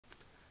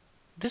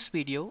This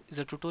video is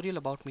a tutorial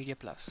about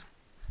MediaPlus.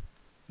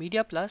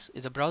 MediaPlus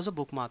is a browser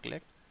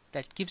bookmarklet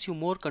that gives you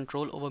more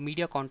control over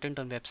media content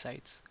on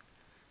websites.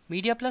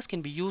 MediaPlus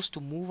can be used to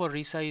move or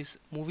resize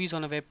movies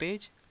on a web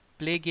page,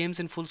 play games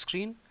in full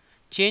screen,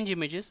 change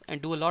images,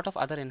 and do a lot of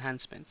other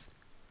enhancements.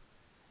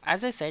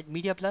 As I said,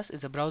 MediaPlus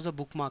is a browser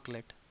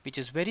bookmarklet, which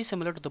is very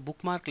similar to the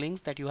bookmark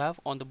links that you have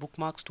on the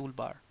bookmarks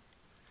toolbar.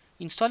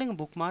 Installing a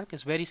bookmark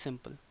is very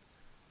simple.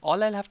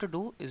 All I'll have to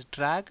do is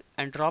drag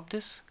and drop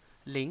this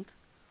link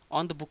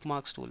on the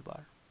bookmarks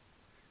toolbar.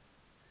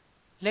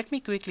 Let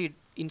me quickly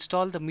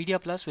install the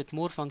MediaPlus with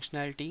more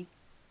functionality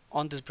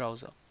on this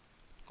browser.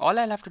 All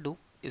I'll have to do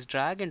is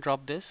drag and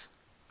drop this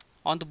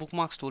on the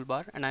bookmarks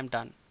toolbar and I'm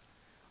done.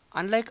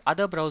 Unlike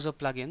other browser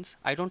plugins,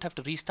 I don't have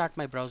to restart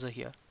my browser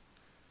here.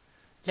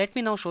 Let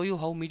me now show you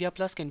how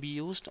MediaPlus can be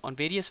used on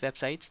various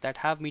websites that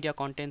have media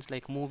contents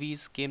like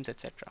movies, games,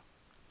 etc.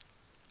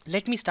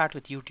 Let me start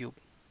with YouTube.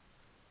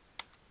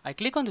 I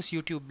click on this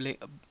YouTube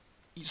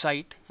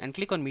site and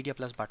click on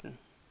MediaPlus button.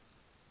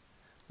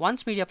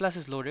 Once MediaPlus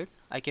is loaded,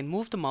 I can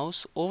move the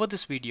mouse over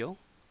this video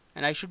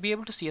and I should be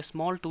able to see a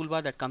small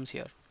toolbar that comes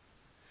here.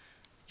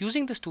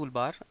 Using this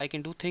toolbar, I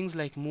can do things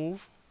like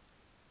move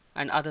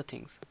and other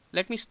things.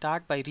 Let me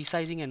start by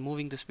resizing and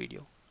moving this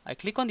video. I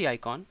click on the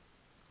icon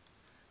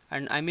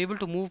and I'm able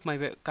to move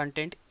my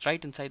content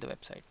right inside the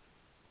website.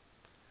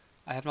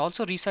 I have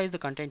also resized the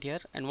content here,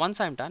 and once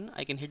I'm done,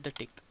 I can hit the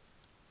tick.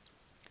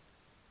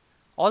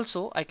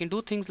 Also, I can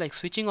do things like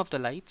switching off the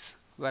lights,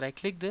 where I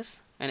click this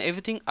and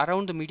everything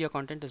around the media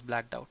content is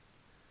blacked out.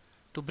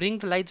 To bring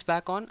the lights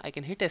back on, I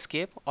can hit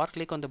escape or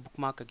click on the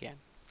bookmark again.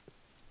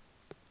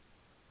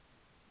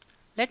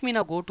 Let me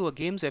now go to a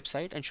games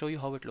website and show you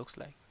how it looks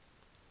like.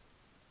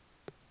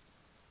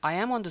 I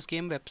am on this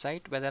game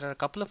website where there are a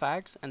couple of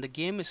ads and the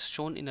game is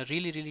shown in a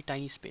really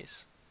tiny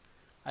space.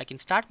 I can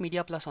start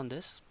MediaPlus on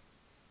this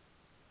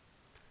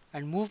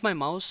and move my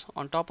mouse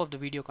on top of the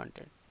video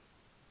content.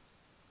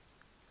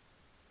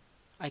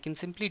 I can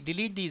simply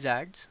delete these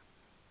ads,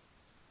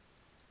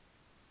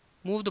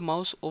 move the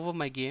mouse over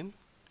my game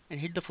and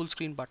hit the full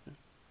screen button.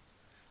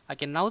 I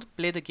can now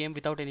play the game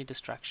without any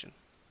distraction.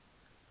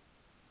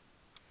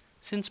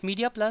 Since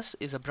MediaPlus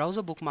is a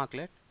browser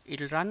bookmarklet,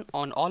 it will run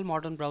on all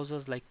modern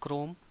browsers like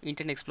Chrome,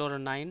 Internet Explorer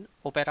 9,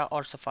 Opera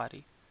or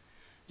Safari.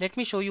 Let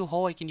me show you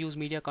how I can use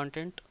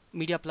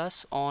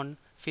MediaPlus on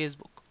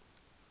Facebook.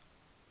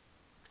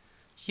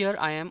 Here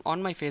I am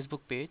on my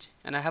Facebook page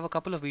and I have a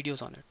couple of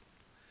videos on it.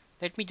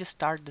 Let me just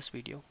start this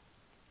video.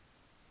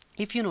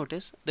 If you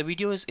notice, the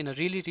video is in a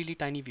really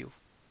tiny view.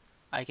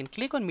 I can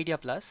click on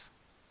MediaPlus,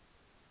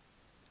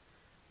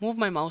 move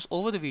my mouse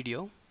over the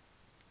video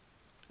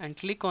and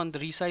click on the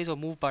resize or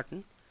move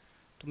button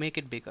to make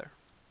it bigger.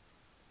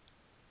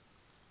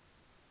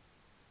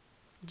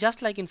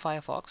 Just like in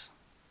Firefox,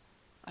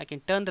 I can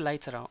turn the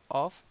lights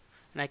off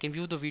and I can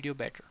view the video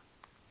better.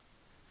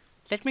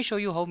 Let me show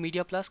you how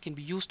MediaPlus can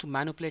be used to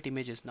manipulate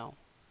images now.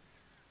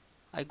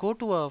 I go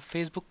to a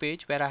Facebook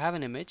page where I have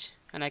an image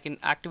and I can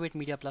activate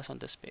MediaPlus on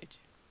this page.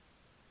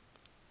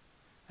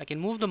 I can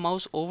move the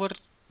mouse over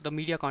the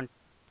media content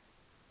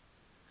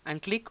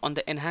and click on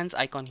the enhance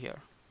icon here.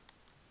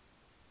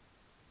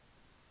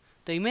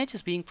 The image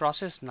is being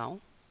processed now,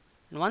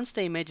 and once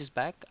the image is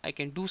back, I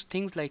can do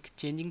things like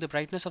changing the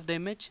brightness of the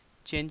image,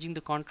 changing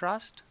the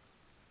contrast.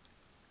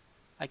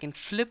 I can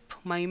flip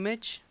my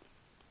image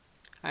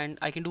and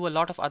I can do a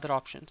lot of other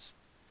options.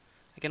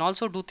 I can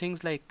also do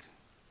things like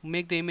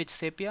make the image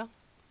sepia,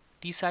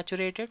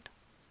 desaturate it,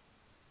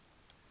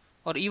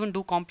 or even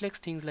do complex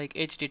things like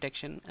edge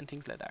detection and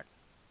things like that.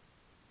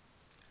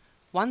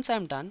 Once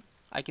I'm done,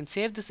 I can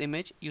save this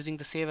image using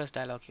the save as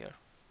dialog here.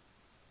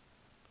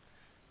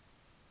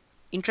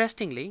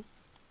 Interestingly,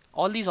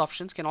 all these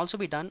options can also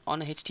be done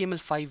on a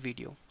HTML5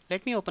 video.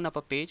 Let me open up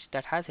a page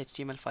that has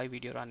HTML5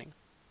 video running.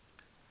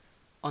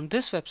 On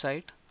this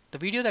website, the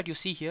video that you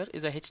see here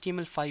is a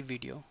HTML5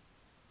 video.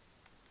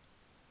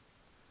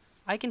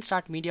 I can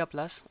start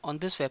MediaPlus on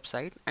this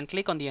website and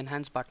click on the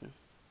enhance button.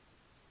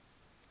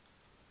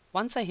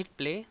 Once I hit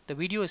play, the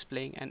video is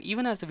playing, and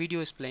even as the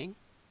video is playing,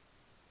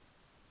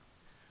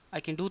 I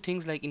can do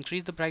things like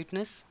increase the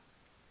brightness,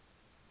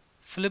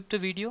 flip the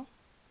video,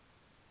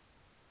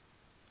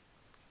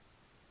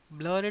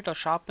 blur it or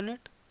sharpen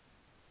it,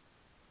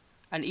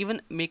 and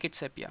even make it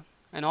sepia,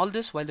 and all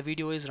this while the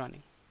video is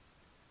running.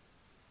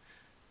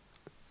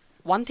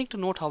 One thing to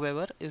note,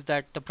 however, is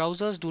that the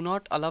browsers do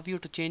not allow you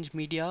to change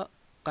media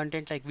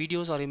content like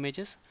videos or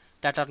images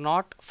that are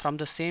not from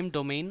the same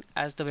domain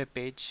as the web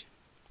page.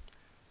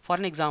 For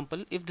an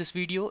example, if this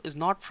video is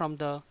not from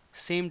the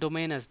same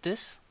domain as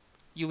this,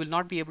 you will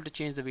not be able to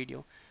change the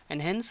video, and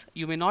hence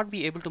you may not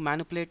be able to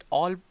manipulate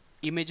all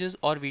images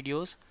or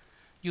videos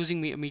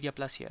using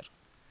MediaPlus here.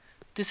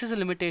 This is a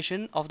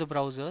limitation of the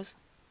browsers,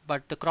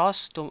 but the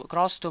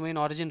cross-domain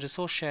origin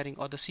resource sharing,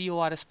 or the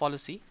CORS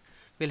policy,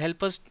 will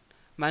help us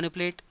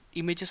manipulate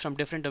images from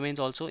different domains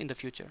also in the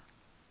future.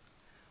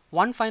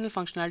 One final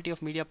functionality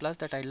of MediaPlus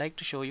that I'd like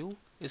to show you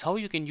is how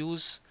you can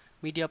use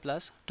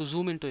MediaPlus to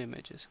zoom into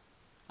images.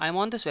 I'm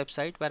on this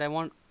website where I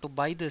want to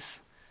buy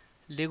this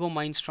Lego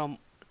Mindstorm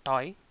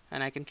toy,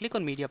 and I can click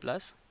on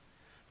MediaPlus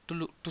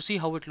to see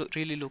how it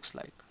really looks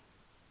like.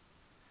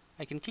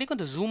 I can click on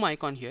the zoom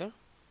icon here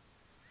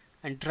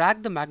and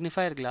drag the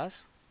magnifier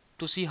glass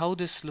to see how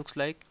this looks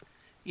like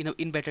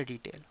in better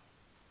detail.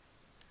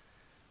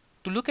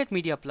 To look at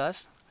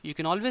MediaPlus, you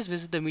can always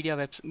visit the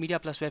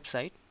MediaPlus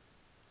website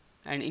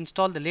and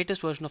install the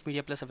latest version of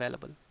MediaPlus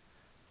available.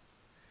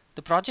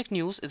 The project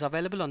news is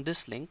available on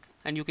this link,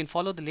 and you can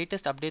follow the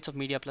latest updates of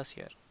MediaPlus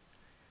here.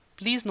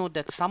 Please note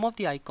that some of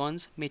the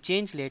icons may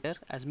change later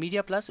as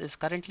MediaPlus is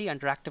currently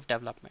under active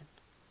development.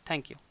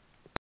 Thank you.